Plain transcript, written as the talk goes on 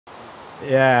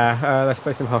Yeah, let's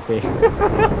play some hockey.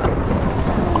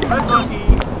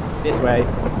 Hockey. This way.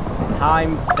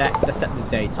 Time set. Let's set the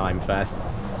daytime first.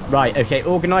 Right, okay,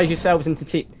 organise yourselves into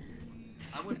team.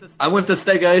 I'm with the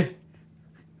Stego.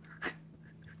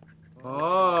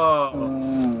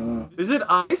 Oh. Is it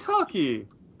ice hockey?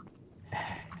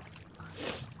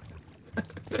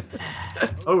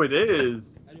 Oh, it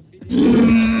is.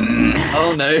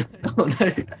 Oh no. Oh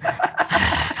no.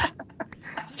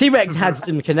 T-Rekt had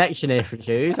some connection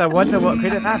issues. I wonder what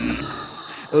could have happened.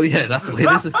 Oh yeah, that's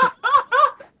weird, isn't it?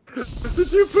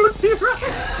 Did you put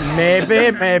T-Rekt?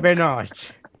 Maybe, maybe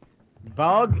not.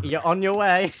 Bog, you're on your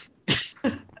way.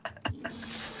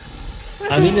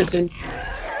 I'm innocent.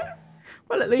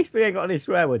 Well, at least we ain't got any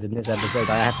swear words in this episode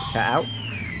I have to cut out.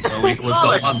 Oh, we've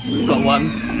got one. We've got one.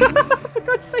 For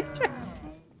God's sake, James.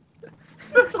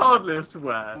 That's hardly a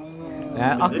swear.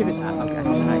 I'll give it that.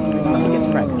 Actually, I think it's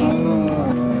French.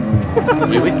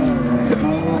 Oui, oui.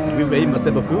 Oui, oui,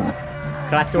 merci beaucoup.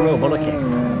 Crackdoor Bollocky.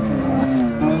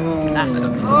 That's it.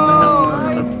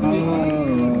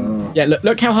 Yeah,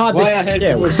 look how hard Why this I is. had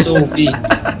Yeah. you so big?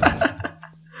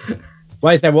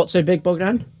 Why is there what so big,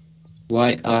 Bogdan?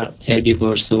 Why are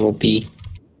herbivores so OP?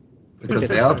 Because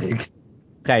they are big.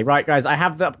 Okay, right, guys, I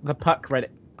have the puck ready.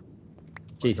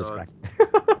 Jesus God. Christ.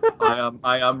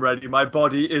 I am ready. My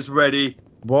body is ready.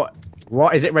 What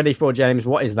is it ready for, James?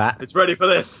 What is that? It's ready for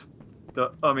this.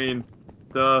 Oh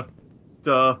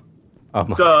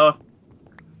my.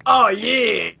 Oh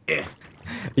yeah.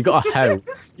 You got a hoe.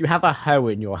 You have a hoe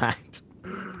in your hand.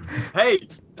 Hey,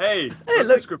 don't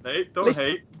look, discriminate. Don't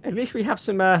hate. At least we have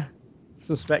some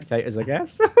spectators, I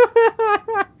guess. For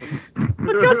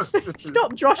God's sake,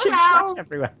 stop joshing trash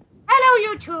everywhere.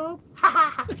 Hello, YouTube.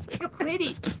 You're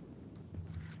pretty.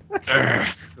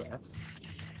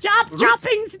 Stop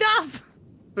dropping stuff.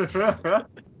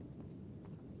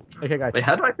 Okay, guys. Wait,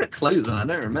 how do I put clothes on? I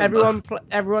don't remember.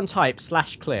 Everyone type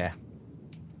 /clear.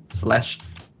 Slash.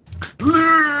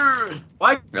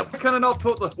 Why Yep. can I not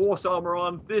put the horse armor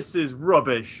on? This is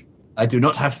rubbish. I do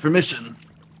not have permission.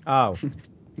 Oh.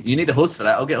 You need a horse for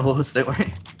that. I'll get a horse. Don't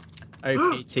worry.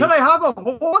 OPT. Can I have a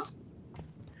horse?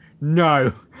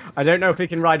 No. I don't know if we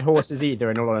can ride horses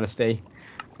either, in all honesty.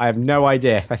 I have no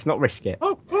idea. Let's not risk it.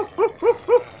 Oh, look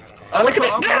at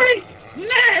it!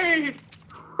 Nay!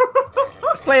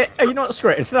 Let's play it. Oh, you know what?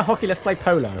 Screw it. Instead of hockey, let's play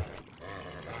polo.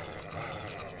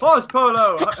 Horse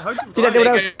polo. How do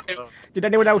you Did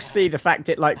anyone else see the fact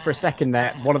that, like, for a second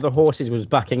there, one of the horses was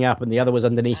bucking up and the other was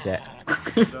underneath it?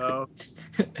 No.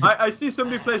 I see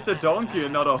somebody placed a donkey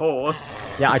and not a horse.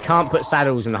 Yeah, I can't put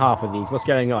saddles in half of these. What's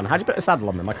going on? How do you put a saddle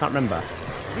on them? I can't remember.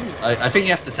 I think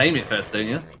you have to tame it first, don't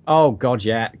you? Oh, God,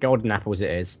 yeah. Golden apples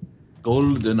it is.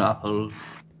 Golden apple.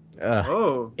 Ugh.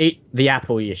 Oh. Eat the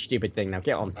apple, you stupid thing. Now,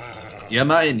 get on. You're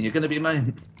mine. You're gonna be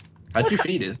mine. How'd you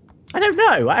feed it? I don't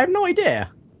know. I have no idea.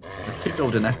 There's 2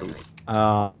 golden apples.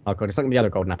 Oh, God. It's not going to be the other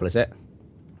golden apple, is it?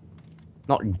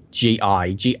 Not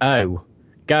G-I. G-O.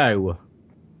 Go.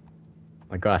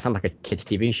 My God, I sound like a kid's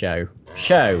TV show.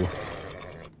 Show.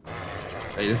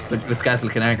 Hey, this guy's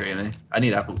looking angry at me. I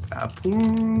need apples.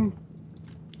 Apple.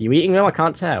 You eating them? I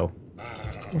can't tell.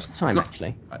 What's the time,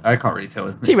 actually? I can't really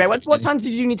tell. T-Rekt, what time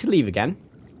did you need to leave again?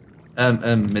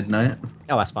 Midnight.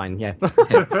 Oh, that's fine, yeah.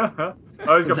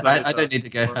 I don't need to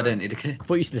go. I don't need to go. I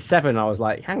thought you said 7. I was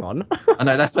like, hang on. I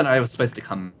know that's when I was supposed to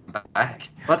come back,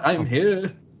 but I'm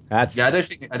here. That's... Yeah, I don't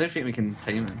think we can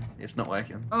tame him. It's not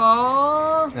working.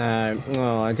 Aww.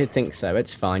 Oh, I did think so.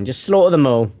 It's fine. Just slaughter them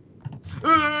all.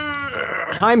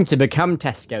 Time to become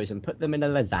Tesco's and put them in a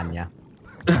lasagna.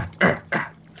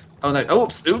 Oh no!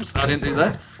 Oops! I didn't do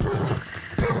that.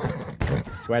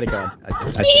 I swear to God.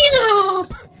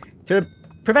 To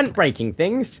prevent breaking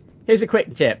things, here's a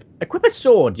quick tip. Equip a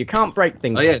sword. You can't break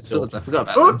things. Oh yeah, with swords. swords. I forgot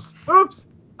about them. Oops!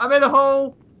 I made a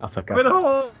hole. Oh, for I made a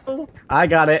God's hole. I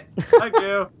got it. Thank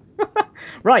you.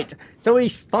 Right, so we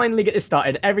finally get this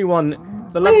started. Everyone,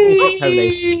 the levels are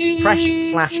totally fresh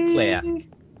 /clear.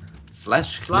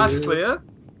 Slash Clear.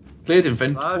 Cleared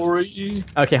inventory.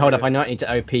 Okay, hold up. I know I need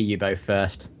to OP you both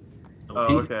first.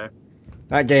 Oh, okay.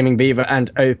 TheGamingBeaver and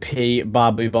OP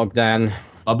Babu Bogdan.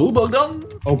 Abu Bogdan.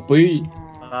 OP.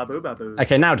 Babu.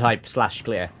 Okay, now type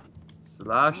 /clear.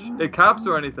 Slash. It caps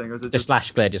or anything? Or is it Just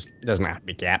 /clear. Just doesn't have to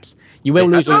be caps. You will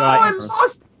lose all your No, I items.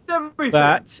 lost everything.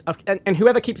 But and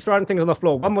whoever keeps throwing things on the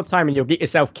floor one more time and you'll get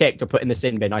yourself kicked or put in the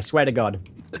sin bin. I swear to God.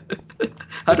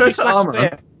 How do I Just put do armor on?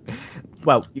 /clear.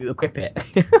 Well, you equip it.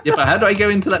 Yeah, but how do I go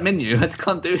into that menu? I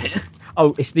can't do it.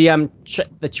 Oh, it's the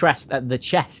the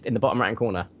chest in the bottom right hand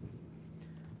corner.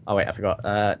 Oh wait, I forgot.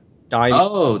 Diamond.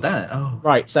 Oh, that. Oh,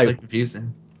 Right, so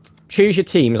confusing. choose your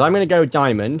teams. I'm going to go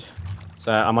diamond.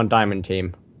 So I'm on diamond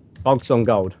team. Bogs on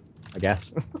gold, I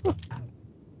guess.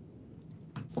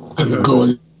 I'm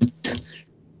gold.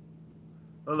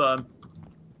 Hold on.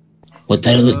 What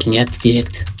are you looking at,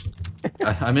 T-Rekt?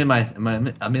 I'm in my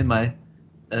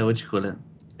what do you call it?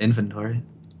 Inventory.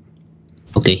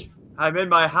 Okay. I'm in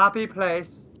my happy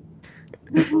place.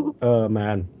 Oh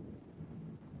man.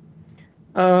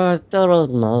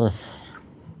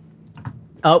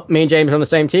 Oh, me and James are on the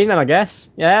same team then, I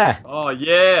guess. Yeah. Oh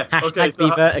yeah. Hashtag Okay, so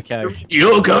be Vertico.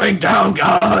 You're going down,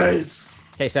 guys.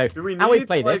 Okay, so do we need how we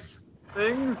play like, this?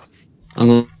 things? I'm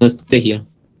gonna stay here.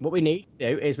 What we need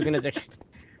to do is we're gonna do.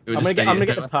 We'll I'm just gonna stay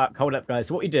get here. the puck. Hold up, guys.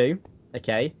 So what you do?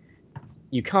 Okay,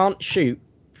 you can't shoot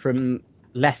from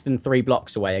less than 3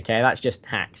 blocks away. Okay, that's just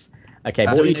hacks. Okay,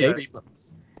 How but what do you we know do? 3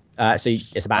 blocks?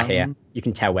 It's about here. You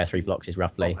can tell where 3 blocks is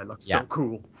roughly. Oh, I look Yeah. so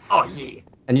cool. Oh yeah.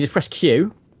 And you just press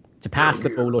Q to pass the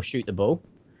ball or shoot the ball.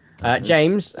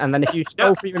 James, and then if you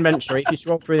scroll through your inventory, if you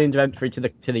scroll through the inventory to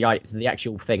the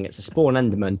actual thing, it's a spawn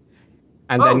Enderman.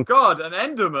 And Oh then god, an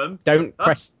Enderman. don't That's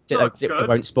press it not because it good.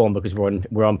 won't spawn because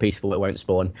we're on peaceful. It won't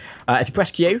spawn. If you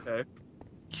press Q, Okay.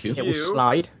 Q. it will Q.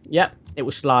 slide. Yep, it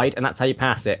will slide, and that's how you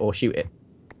pass it or shoot it.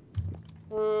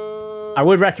 Uh, I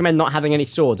would recommend not having any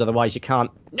swords, otherwise you can't.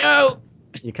 No,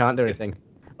 you can't do anything.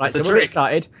 Right, It's so a we'll get trick.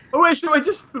 started. Oh wait, so we're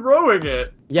just throwing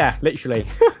it, Yeah, literally.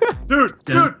 dude.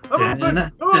 I'm open.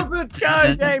 I'm open.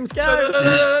 Go, James, go.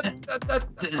 Oh,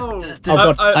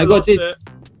 God. I got lost it.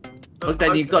 Look,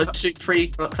 then you've got to shoot 3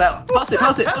 blocks out. Pass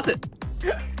it.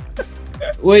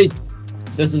 Wait,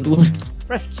 doesn't work.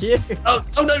 Press Q. Oh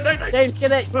no. James,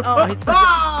 get it. Oh, he's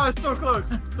Ah, so close.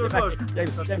 So Get back. close.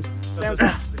 James, stay on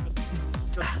top.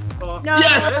 Oh, No.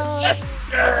 Yes!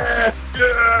 Yeah!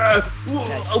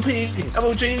 Whoa, OP!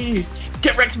 MLG!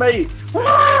 Get wrecked, mate!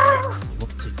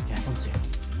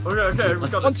 Okay, we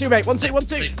got 1, it. 2, mate. 1, 2, 1,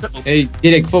 2. Hey,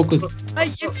 T-Rekt, focus. Hey,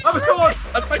 you I was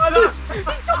close.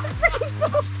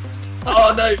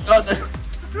 Oh no!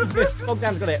 He's missed.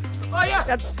 Bogdan's got it. Oh yeah.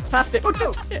 Yeah, passed it.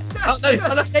 Bogdan, passed it. Oh no!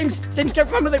 James, go.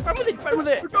 Run with it. We're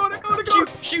going.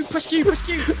 Shoot. Press Q. I missed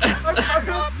you.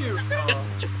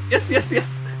 Yes!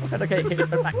 Okay, go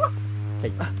back.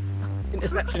 Okay.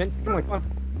 Interception. Come on.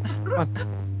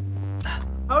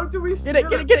 How do we Get it.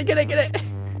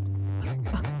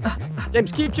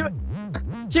 James, Q it.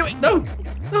 No!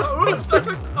 Oh,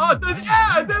 I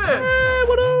did it.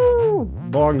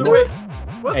 Bong. So wait,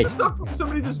 what's Hey. the stop from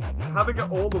somebody just having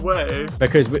it all the way?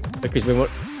 Because we want.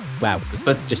 Wow. We're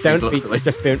supposed to Just don't be away.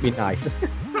 nice.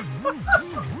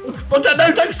 Oh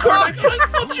no! Don't score! Don't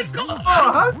score! Oh,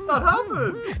 how did that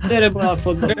happen? Terrible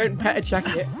apple. Don't pet a check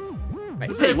it.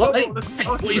 Mate, Hey, what? Hey, Let's what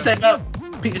talk are you about saying about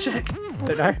Peter Check?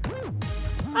 don't know.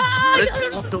 I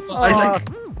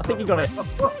think you got it.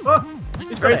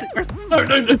 He's got Where is it. it? No!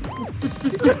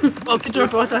 Oh, good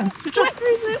job, well done. Good job.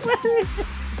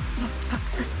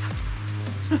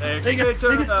 Hey,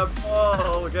 turn the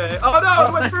ball, okay. Oh no,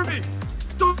 it went nice. through me.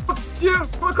 Don't you,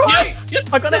 McCoy!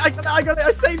 Yes! I got it. I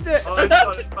saved it. Oh, That's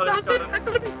got it. it! I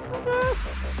got it!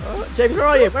 James, where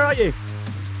are you? Over here.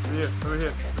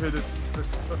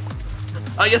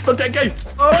 Oh, yes, Bogdan, go!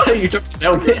 Oh, You dropped it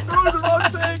down here. throw the wrong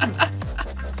things.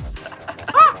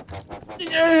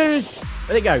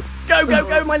 Where'd it go? Go,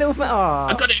 my little friend. I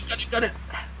Oh. got it!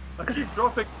 I keep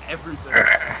dropping everything.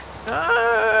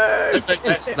 No.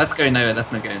 That's going nowhere,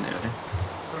 that's not going nowhere.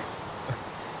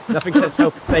 Nothing says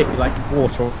health and safety like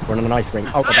water or on an ice rink.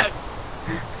 Oh, Yes.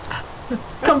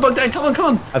 Come on, Bogdan, come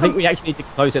on! I think we actually need to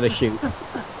closer the shoot.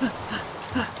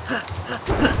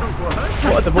 What?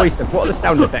 What are the voices? What are the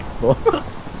sound effects for?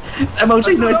 It's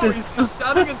MLG No, noises! he's just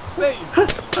standing in space.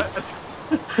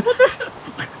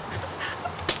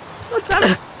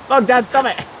 Oh, Dad, stop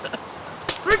it!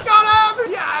 We got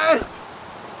him! Yes!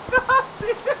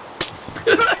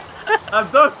 And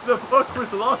thus the book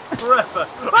was lost forever.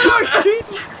 Oh no, cheat!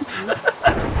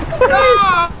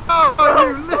 Oh,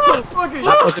 you little buggy!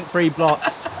 That wasn't 3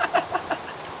 blocks.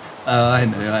 Oh, I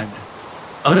know.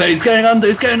 Oh no, he's going under!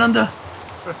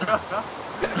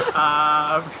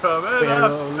 I'm coming Yeah.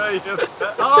 up, say you bet.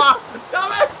 Ah,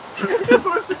 damn it! You're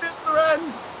supposed to get the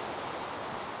end.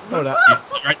 Hold up.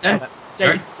 Right there.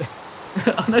 James,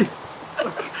 Oh no!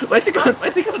 Where's he gone?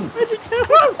 where's he going?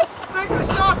 Make the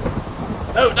shot!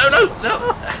 No!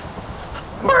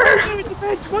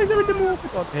 Why is there a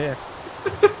Demorphodon here?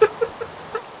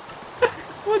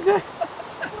 What the?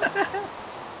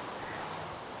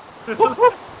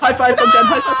 High five, Bogdan,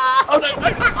 high five! Oh no!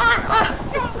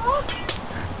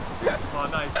 Oh,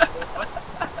 nice.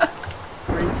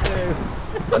 3,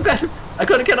 2. Bogdan, I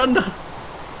gotta get under!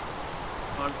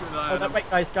 I'm good, Oh, no, wait,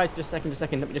 guys, just a second.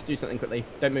 Let me just do something quickly.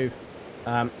 Don't move.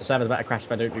 The server's about to crash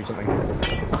if I don't do something.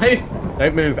 Hey!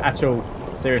 Don't move at all.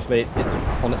 Seriously, it's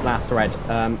on its last thread.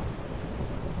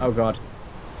 Oh god.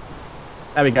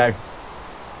 There we go.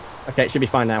 Okay, it should be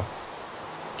fine now.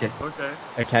 Okay. Okay.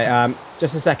 Okay,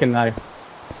 just a second though.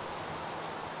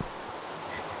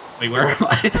 Wait, where am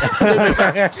I?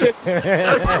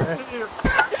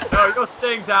 No, you're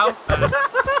staying down there.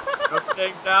 You're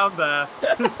staying down there.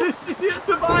 You see it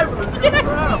survival as you go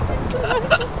around.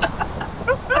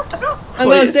 I'm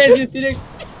gonna save you, T-Rekt.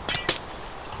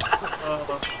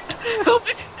 Help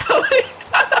me! Help me!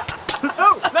 No,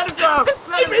 let him drown!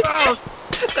 Let him drown!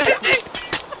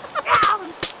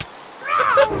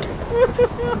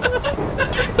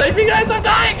 Save me, guys! I'm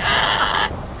dying!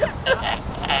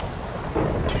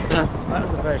 That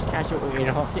was the first casualty in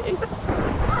hockey.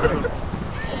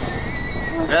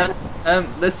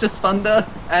 There's just thunder,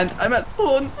 and I'm at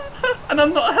spawn, and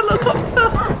I'm not a helicopter.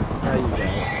 There you go.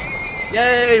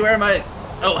 Yay! Where am I?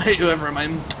 Oh, hey, whoever am I?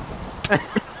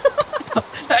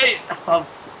 Hey!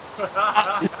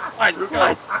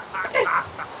 Guys!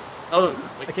 Oh,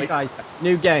 wait, Okay, wait. guys,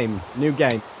 new game. Okay.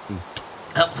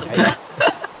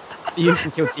 So you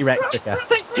can kill T-Rekt quicker.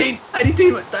 Tiny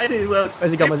team, tiny world.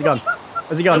 Where's he gone? Where's he gone?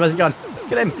 Where's he gone? Where's he gone?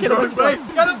 Kill him! Kill him! Where's he Wait,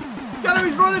 gone? get him! Get him!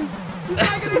 He's running! He's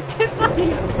tagging him!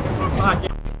 Fuck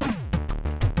it.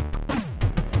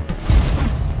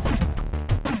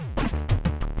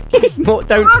 He's more.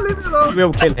 Don't. Ah, leave me alone! You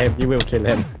will kill him. You will kill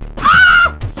him.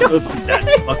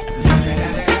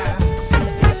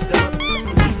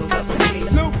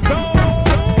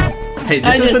 Hey,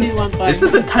 I just did one time. this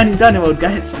isn't Tiny Dino World,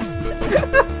 guys.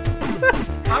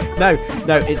 No,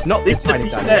 it's not the tiny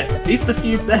dino. There. Leave the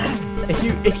feud there. If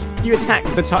you attack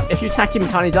him in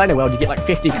Tiny Dino World, you get like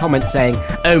 50 comments saying,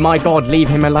 "Oh my God, leave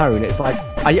him alone." It's like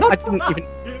I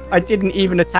didn't even attack.